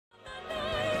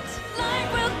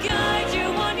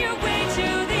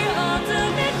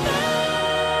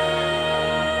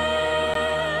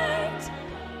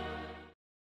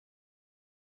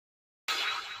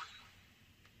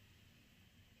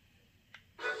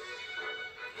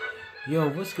Yo,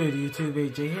 what's good YouTube?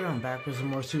 AJ here. I'm back with some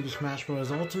more Super Smash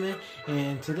Bros. Ultimate,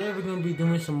 and today we're going to be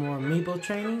doing some more Amiibo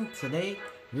training. Today,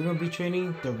 we're going to be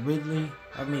training the Ridley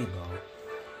Amiibo.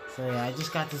 So yeah, I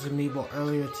just got this Amiibo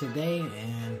earlier today,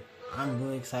 and I'm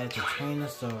really excited to train it,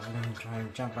 so we're going to try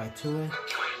and jump right to it.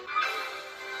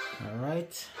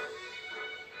 Alright.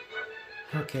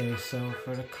 Okay, so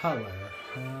for the color,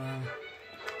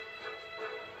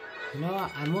 you know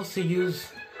what? I mostly use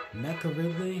Mecha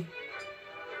Ridley.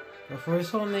 But for his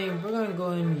whole name, we're gonna go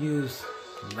ahead and use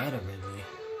Meta Ridley.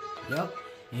 Yep,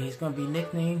 and he's gonna be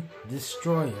nicknamed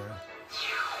Destroyer.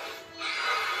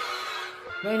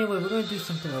 But anyway, we're gonna do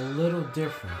something a little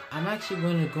different. I'm actually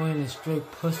gonna go in and straight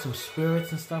put some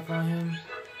spirits and stuff on him,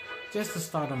 just to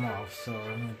start him off. So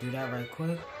I'm gonna do that right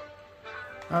quick.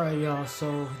 Alright y'all,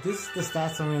 so this is the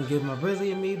stats I'm gonna give my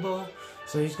Ridley Amiibo.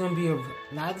 So he's gonna be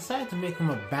now I decided to make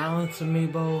him a balanced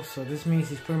Amiibo, so this means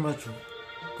he's pretty much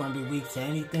gonna be weak to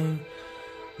anything,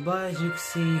 but as you can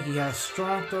see, he has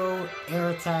strong throw, air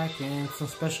attack, and some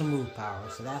special move power.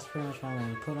 So that's pretty much what I'm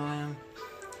gonna put on him.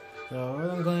 So we're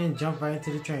gonna go ahead and jump right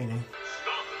into the training.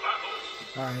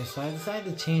 Alright, so I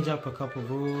decided to change up a couple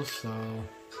rules. So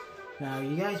now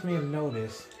you guys may have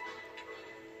noticed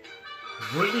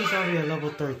Ridley's already at level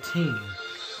 13.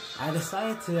 I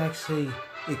decided to actually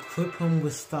equip him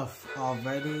with stuff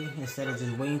already instead of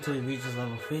just waiting until he reaches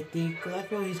level 50, because I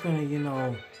feel he's gonna, you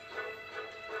know,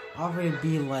 already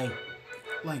be like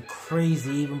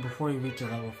crazy even before he reaches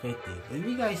level 50. If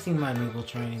you guys seen my Amiibo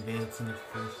training vids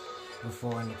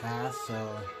before in the past,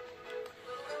 so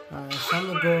alright, so I'm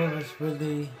gonna go,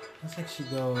 let's actually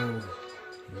go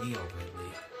Neo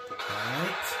Ridley.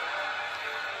 Alright,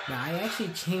 now I actually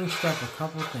changed up a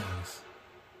couple things.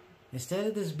 Instead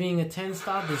of this being a 10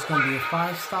 stock, it's going to be a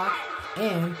 5 stock,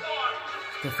 and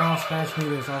the final smash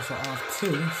meter is also off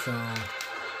too, so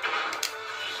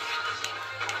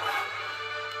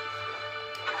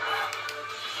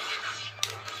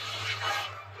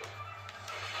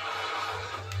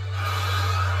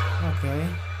okay,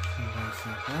 very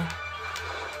simple.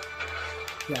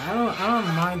 Yeah, I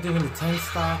don't mind doing the 10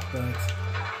 stock, but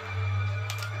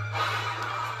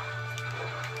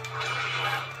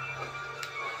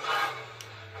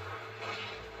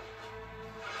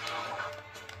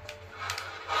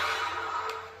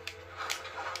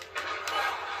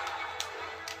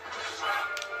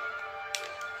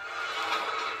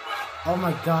oh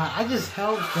my god, I just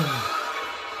held him.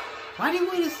 Why did he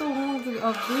wait so long to leave?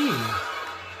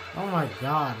 Oh my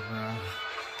god, bro.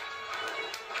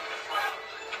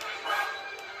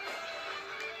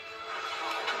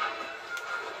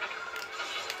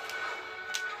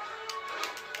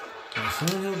 Okay,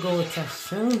 soon he'll go attack.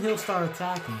 Soon he'll start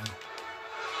attacking.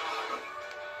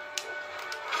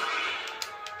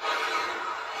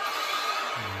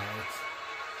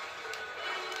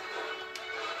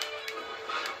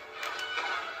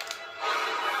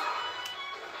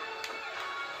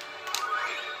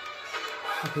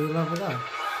 Okay, level up.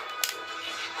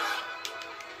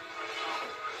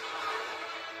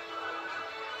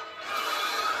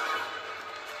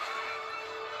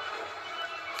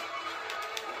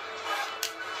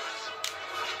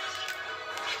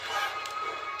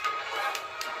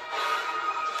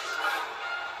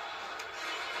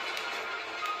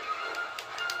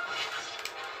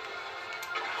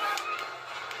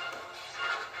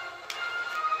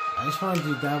 I just want to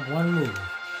do that one move.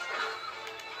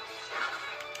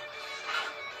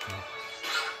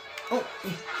 Oh,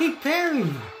 he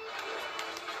parried!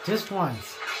 Just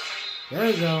once. There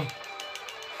we go.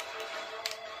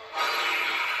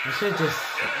 I should just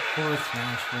forward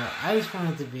smash, but I just want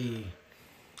it to be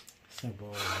simple.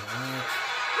 Right?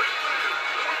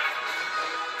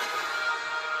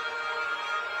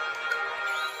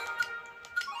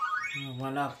 I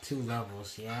went up 2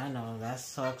 levels. Yeah, I know, that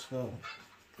sucks, but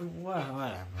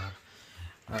whatever.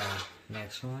 Alright,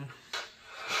 next one.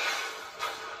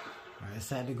 I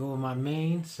decided to go with my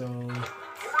main, so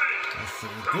let's see.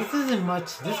 This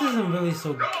isn't really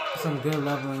some good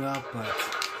leveling up, but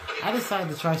I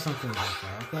decided to try something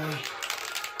different, okay?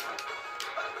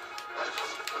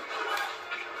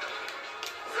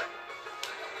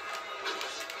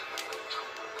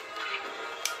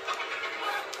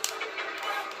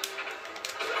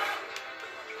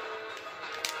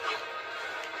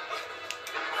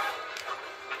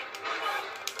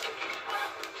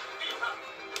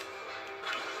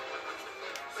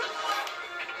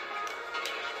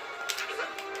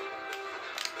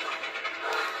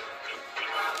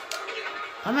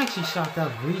 I'm actually shocked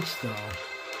I've reached though.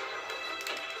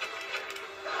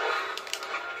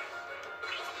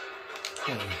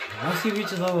 Okay, once he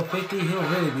reaches level 50, he'll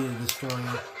really be a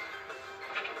destroyer.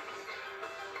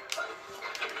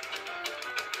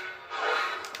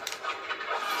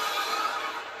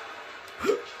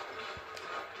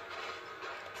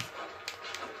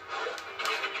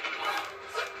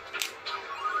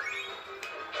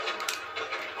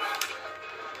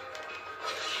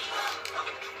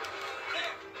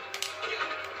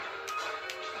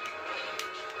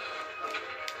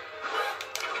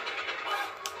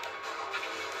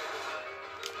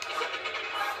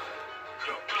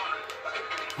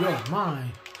 You're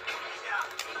mine.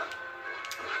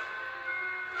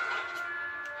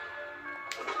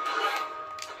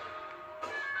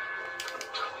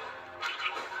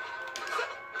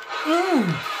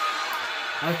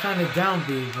 I was trying to down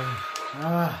B, but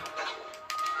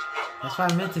that's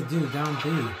what I meant to do, down B.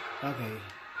 Okay.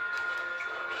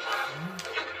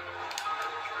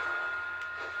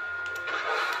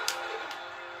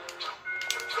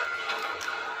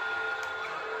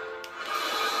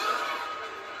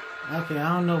 Okay,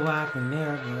 I don't know what happened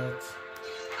there, but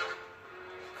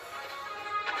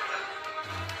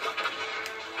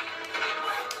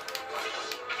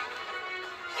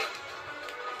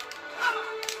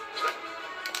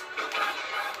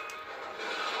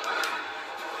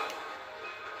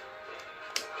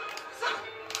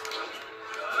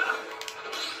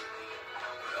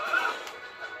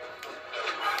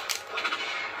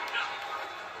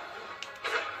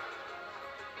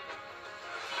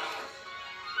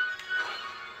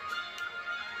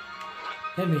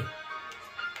hit me.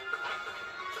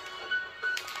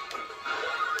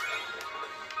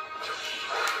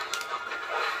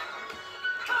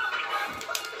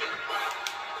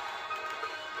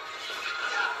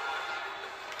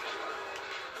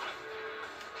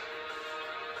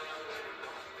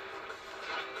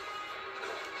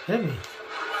 Hit me.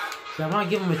 So I want to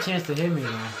give him a chance to hit me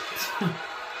now.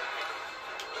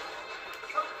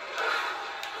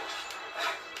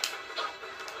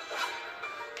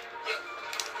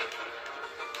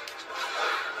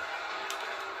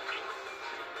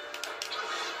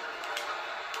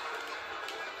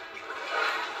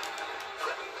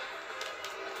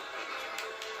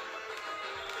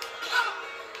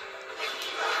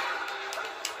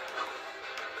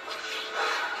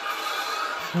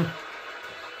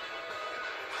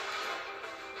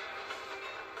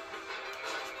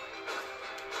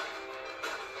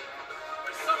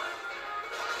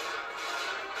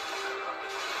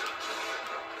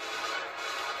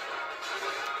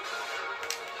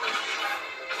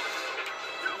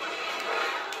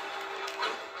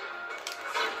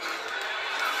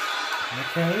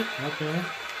 Okay, okay.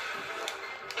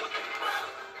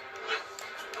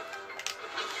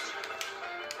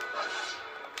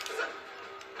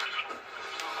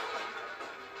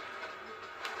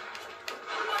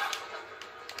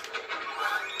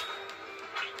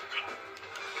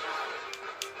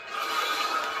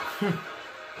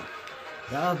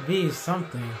 That would be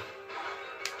something.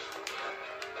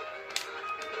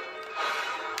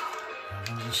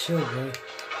 I'm sure, bro.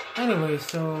 Anyway,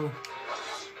 so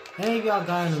any of y'all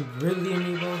got a Ridley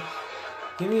Amiibo?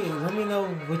 Let me know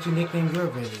what you nicknamed your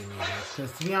Ridley Amiibo.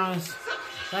 Because to be honest,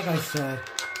 like I said,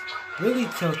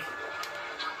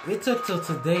 it took till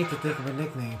today to think of a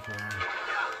nickname for him.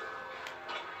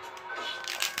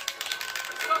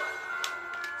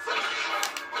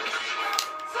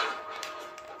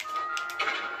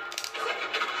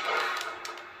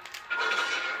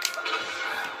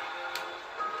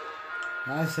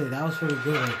 I say that was pretty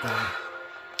good right there.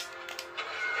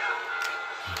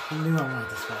 He knew I wanted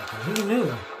to spike him. He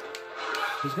knew.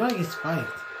 He's gonna get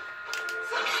spiked.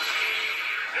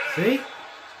 See?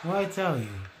 What I tell you?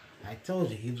 I told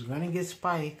you he was gonna get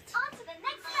spiked. On to the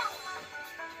next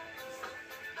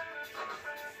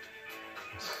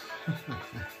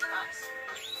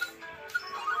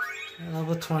round.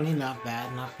 Level 20, not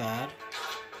bad, not bad.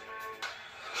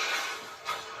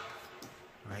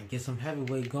 Alright, get some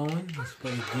heavyweight going. Let's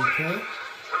play DK.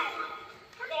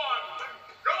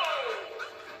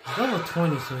 He's level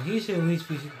 20, so he should at least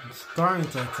be starting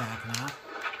to attack now.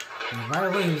 And right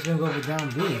away, he's gonna go for down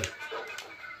B.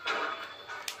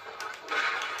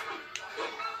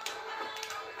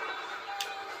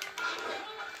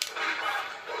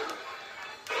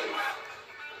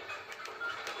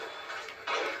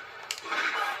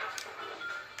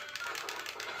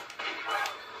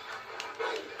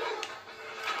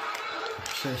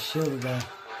 Should have shielded that.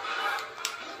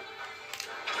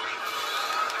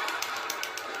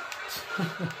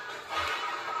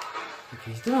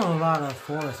 Okay, he's doing a lot of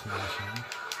forward smashing.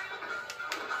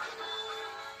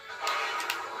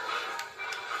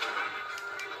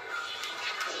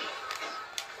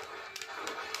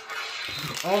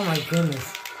 Oh my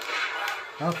goodness.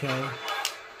 Okay.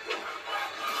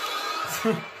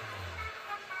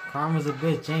 Karma's a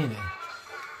bitch, ain't it?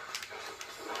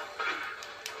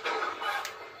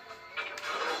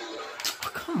 Oh,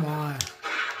 come on.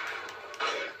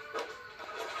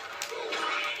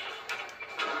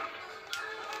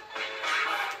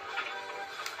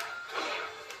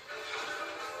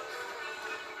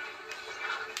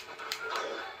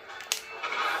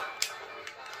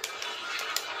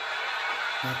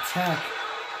 Attack.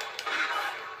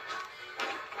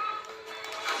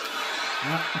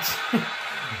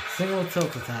 Single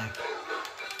tilt attack.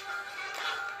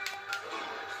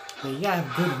 But you gotta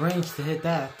have good range to hit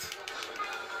that.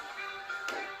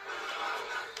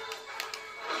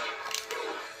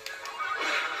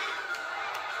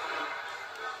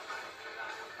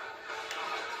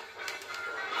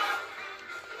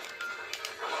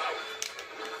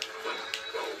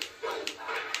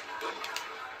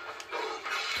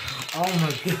 Oh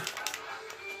my god.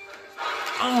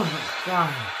 Oh my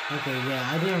god. Okay, yeah,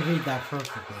 I didn't read that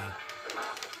perfectly.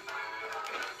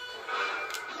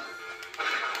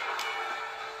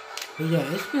 But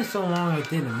yeah, it's been so long I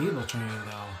did Amiibo training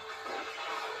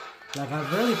though. Like, I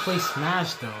rarely play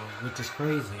Smash though, which is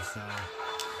crazy, so.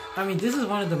 I mean, this is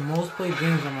one of the most played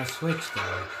games on my Switch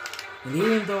though. And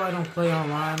even though I don't play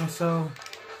online or so,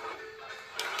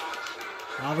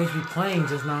 I always be playing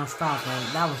just non-stop,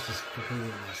 and that was just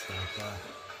completely messed up, but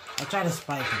I try to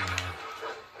spike him though.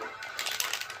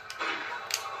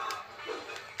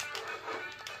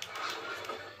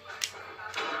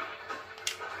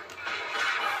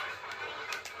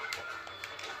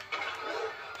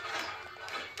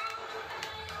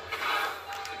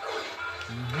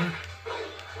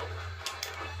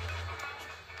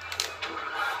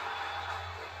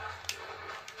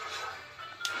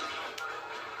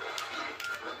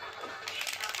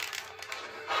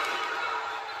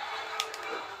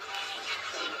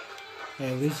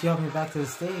 Hey, at least you helped me back to the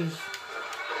stage.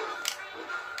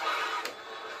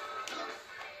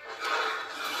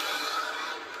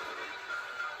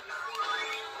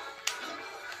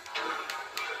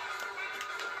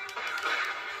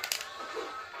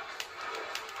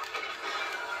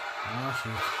 Oh,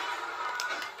 shoot.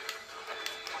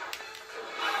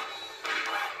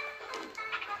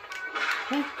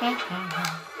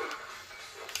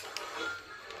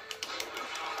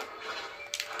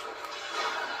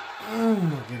 Oh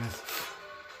my goodness.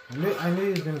 I knew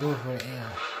he was gonna go for the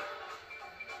air.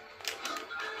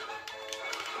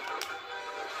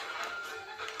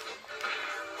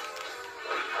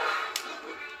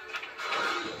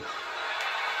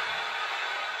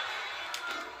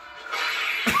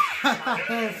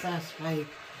 Hand slap Spike.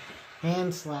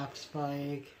 Hand slap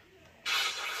Spike.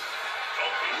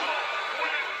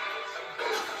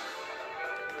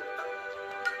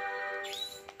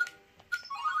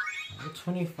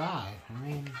 25. I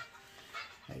mean,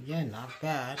 again, not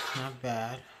bad, not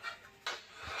bad.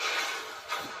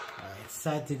 I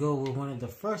decided to go with one of the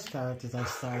first characters I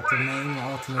started to name. The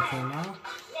Ultimate came out.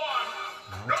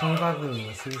 Now, 25 really.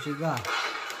 Let's see what you got.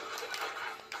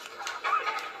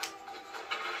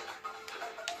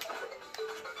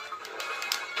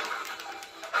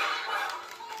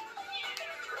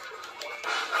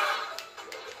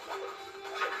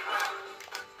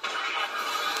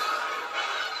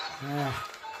 Yeah.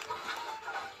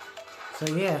 So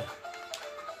yeah.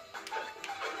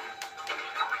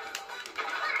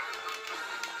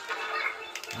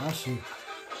 Oh shoot.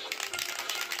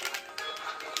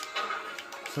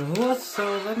 So who else?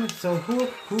 So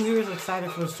who here is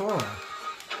excited for Sora?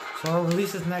 Sora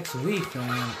releases next week,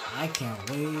 and I can't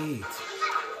wait.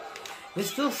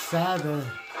 It's still sad that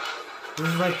this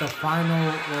is like the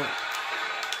final. Well,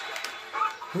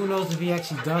 who knows if he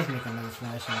actually does make another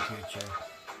Smash in the future?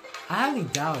 I highly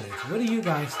doubt it. What do you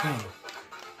guys think?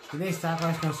 Do you think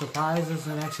Sakurai's gonna surprise us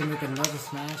and actually make another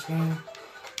Smash game?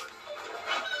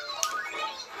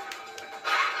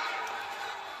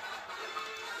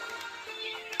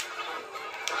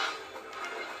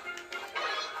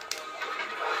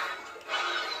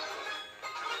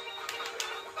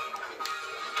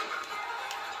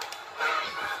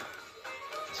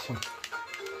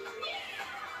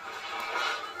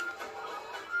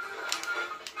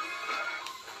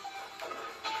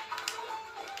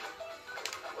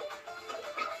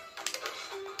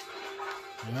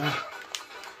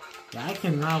 Yeah, I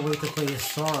cannot wait to play as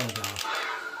Sora though.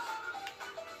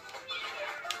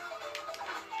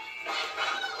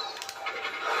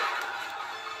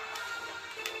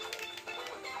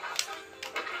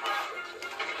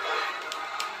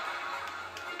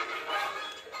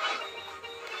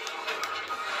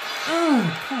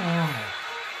 Oh, come on.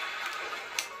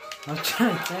 I was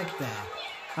trying to tech that.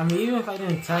 I mean, even if I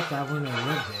didn't tech that, I wouldn't have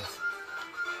lived this.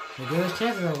 But there's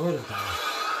chances I would have though.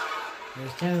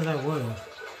 There's chances I would have.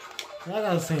 Like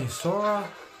I was saying, Sora,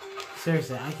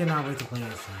 seriously, I cannot wait to play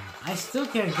this game. I still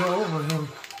can't get over him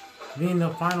being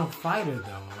the final fighter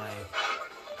though, like,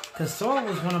 cause Sora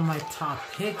was one of my top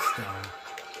picks though.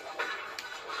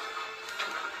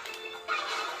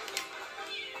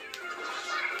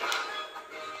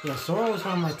 Yeah, Sora was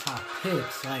one of my top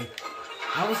picks, like,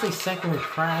 I would say second with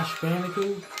Crash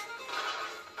Bandicoot.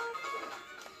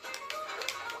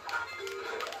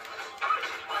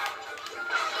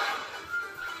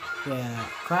 Yeah,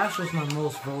 Crash was my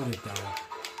most voted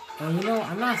though. And you know,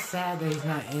 I'm not sad that he's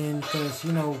not in because,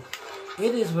 you know,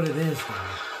 it is what it is though.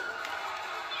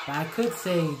 But I could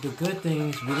say the good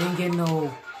things, we didn't get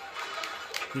no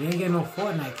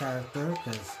Fortnite character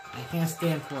because I can't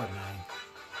stand Fortnite.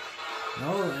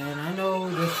 No, and I know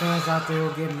there's fans out there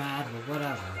who'll get mad, but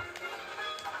whatever.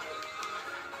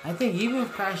 I think even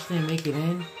if Crash didn't make it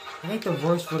in, I think the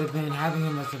worst would have been having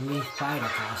him as a Mii fighter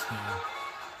costume.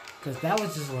 Because that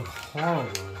would just look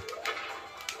horrible.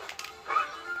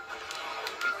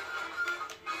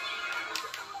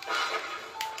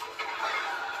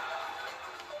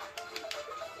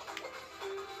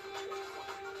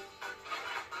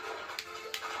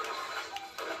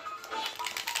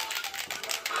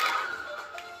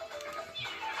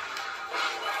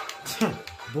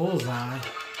 Bullseye.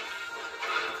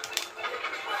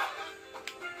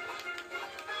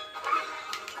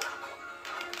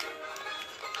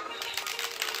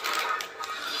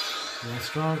 That's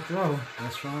strong throw.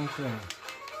 That's strong throw.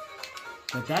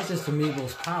 But that's just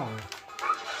Amiibo's power.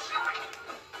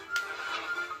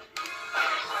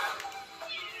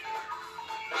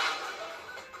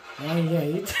 And yeah,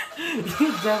 you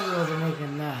definitely wasn't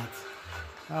making that.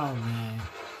 Oh man.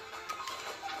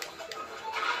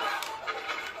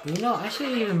 But you know, I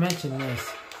shouldn't even mention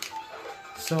this.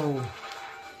 So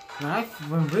when I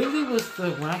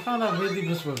found out Ridley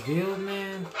was revealed,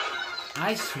 man,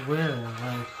 I swear,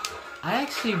 like, I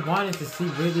actually wanted to see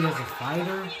Ridley as a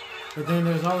fighter, but then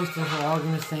there's always this whole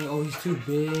argument saying, oh, he's too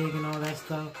big and all that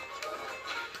stuff.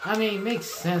 I mean, it makes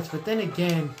sense, but then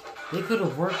again, they could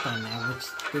have worked on that, which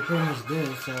they pretty much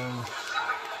did, so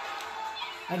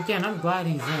again, I'm glad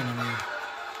he's in. I mean,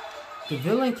 the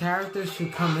villain characters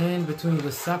should come in between the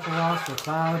Sephiroth, the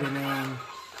Cloud, and then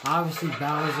obviously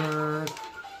Bowser,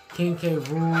 King K.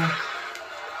 Rool.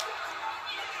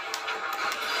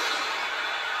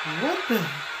 What the?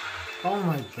 Oh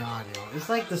my god, yo. It's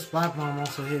like the Splat Bomb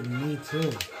also hit me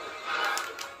too.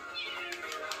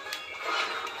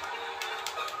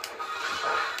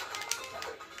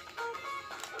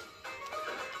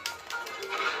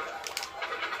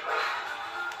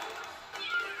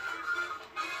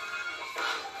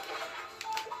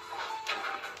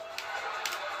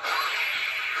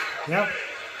 Yep,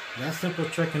 that simple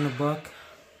trick in the book.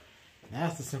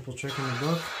 That's the simple trick in the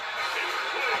book.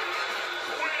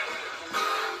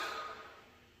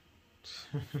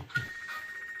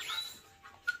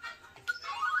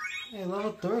 Hey,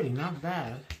 level 30, not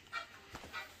bad.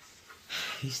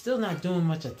 He's still not doing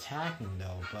much attacking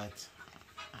though, but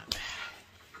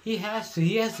he has to.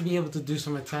 He has to be able to do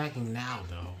some attacking now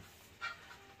though.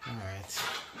 Alright.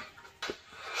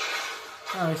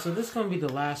 Alright, so this is going to be the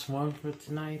last one for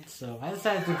tonight. So I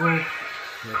decided to go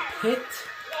with Pit.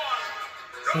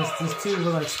 Since these two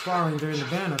were like sparring during the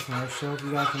banner commercial, if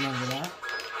you guys remember that.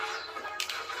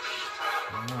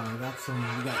 Alright,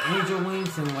 we got angel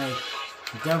wings and like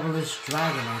devilish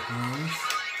dragon-like wings.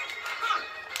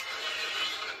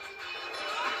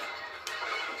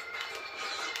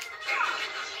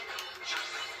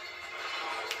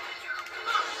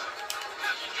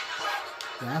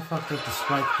 Yeah, I fucked up the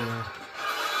spike there.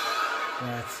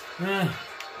 But, well,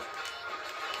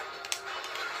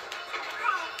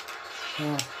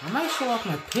 I might show off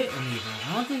my Pit Amiibo.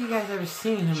 I don't think you guys ever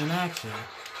seen him in action.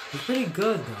 He's pretty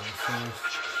good though, so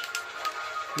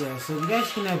yeah, so if you guys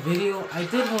seen that video, I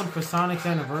did one for Sonic's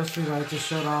anniversary where I just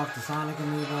showed off the Sonic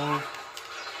Amiibo,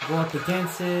 go up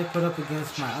against it, put up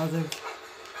against my other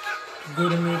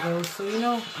good Amiibos. So you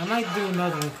know, I might do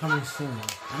another one coming soon.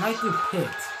 I might do Pit.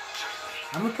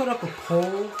 I'm gonna put up a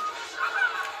poll.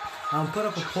 Put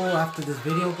up a poll after this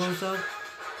video goes up,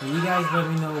 and you guys let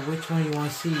me know which one you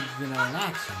want to see, you know, in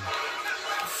action.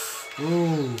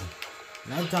 Ooh.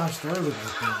 And I dodged early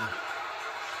right there.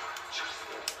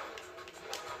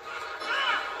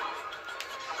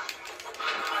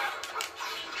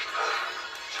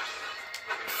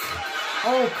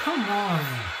 Oh, come on.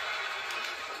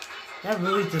 That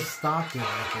really just stopped it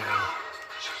right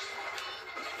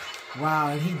there. Wow,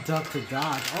 and he ducked to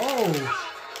dodge. Oh,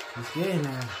 he's getting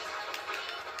there.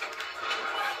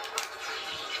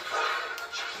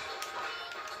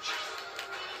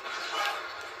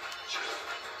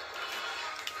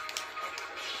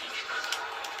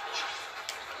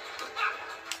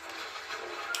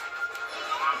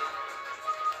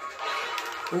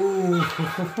 Ooh.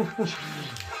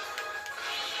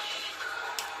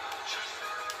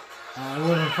 Oh, it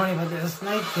would have been funny if I did a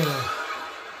snipe kill.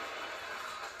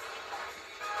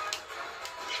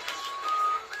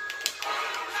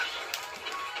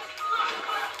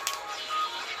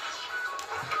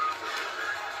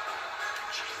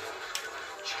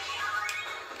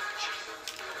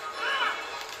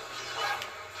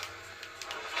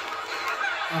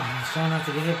 Oh, I was trying not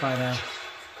to get hit by that.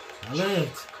 I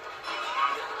lived.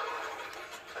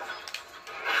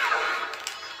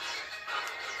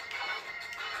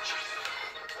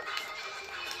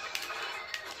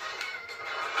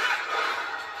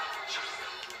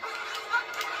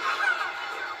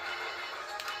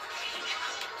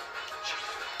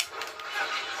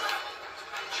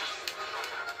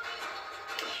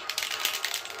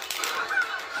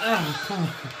 Oh, come on.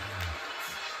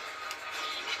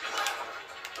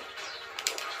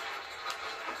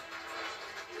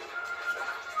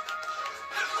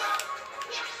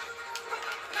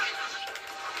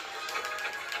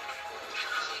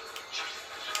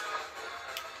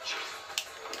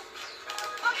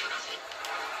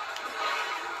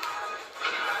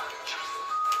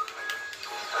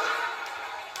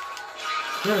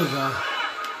 There we go.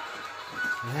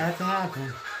 It had to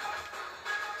happen.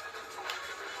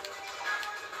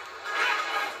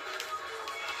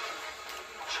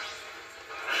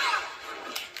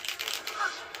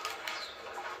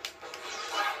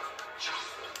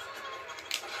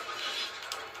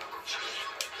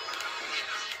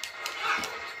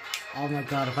 Oh my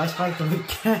god, if I spiked him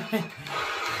again.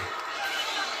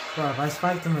 Bro, if I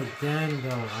spiked him again,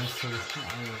 though, I should. Oh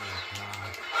my god.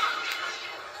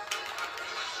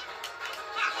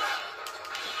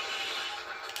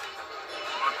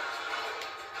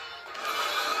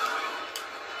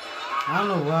 I don't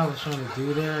know what I was trying to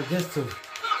do there. I guess to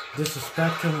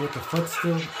disrespect him with the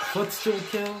footstool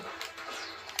kill.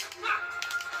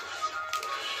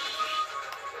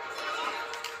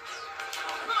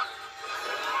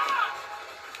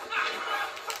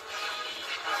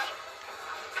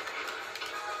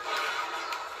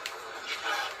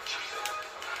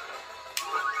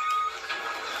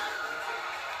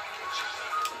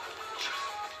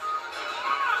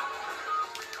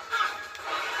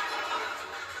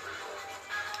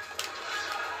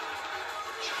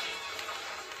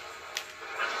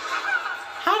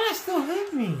 How did that still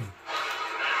hit me?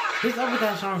 His upper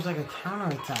dash arm's like a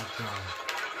counterattack though.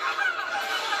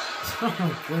 Oh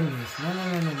my goodness. No.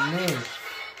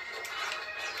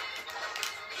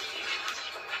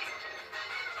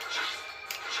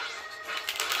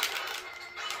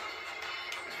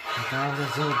 That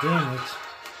was zero damage.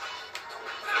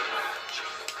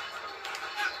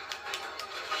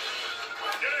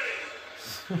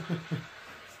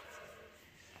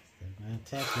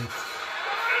 Attack it.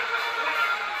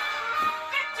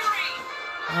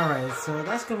 Alright, so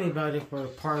that's going to be about it for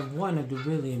part 1 of the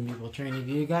Ridley Amiibo training. If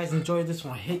you guys enjoyed this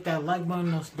one, hit that like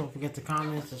button. Also, don't forget to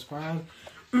comment, subscribe.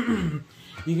 You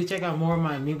can check out more of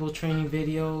my Amiibo training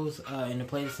videos in the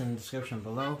playlist in the description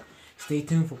below. Stay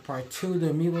tuned for part 2 of the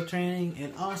Amiibo training.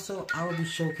 And also, I will be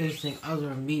showcasing other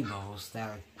Amiibos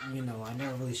that, you know, I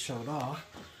never really showed off.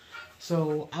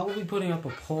 So, I will be putting up a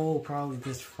poll probably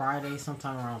this Friday,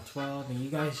 sometime around 12. And you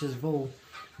guys just vote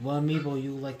what Amiibo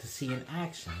you would like to see in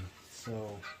action.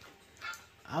 So,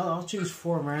 I'll choose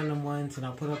 4 random ones and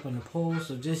I'll put up in the poll.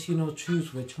 So, just, you know,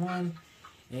 choose which one.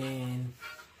 And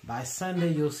by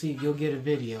Sunday, you'll get a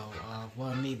video of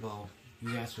what Amiibo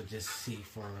you guys will just see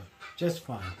for just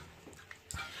fun.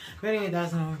 But anyway,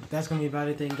 that's going to be about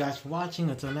it. Thank you guys for watching.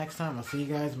 Until next time, I'll see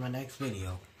you guys in my next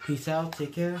video. Peace out.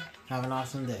 Take care. Have an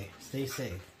awesome day. Stay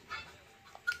safe.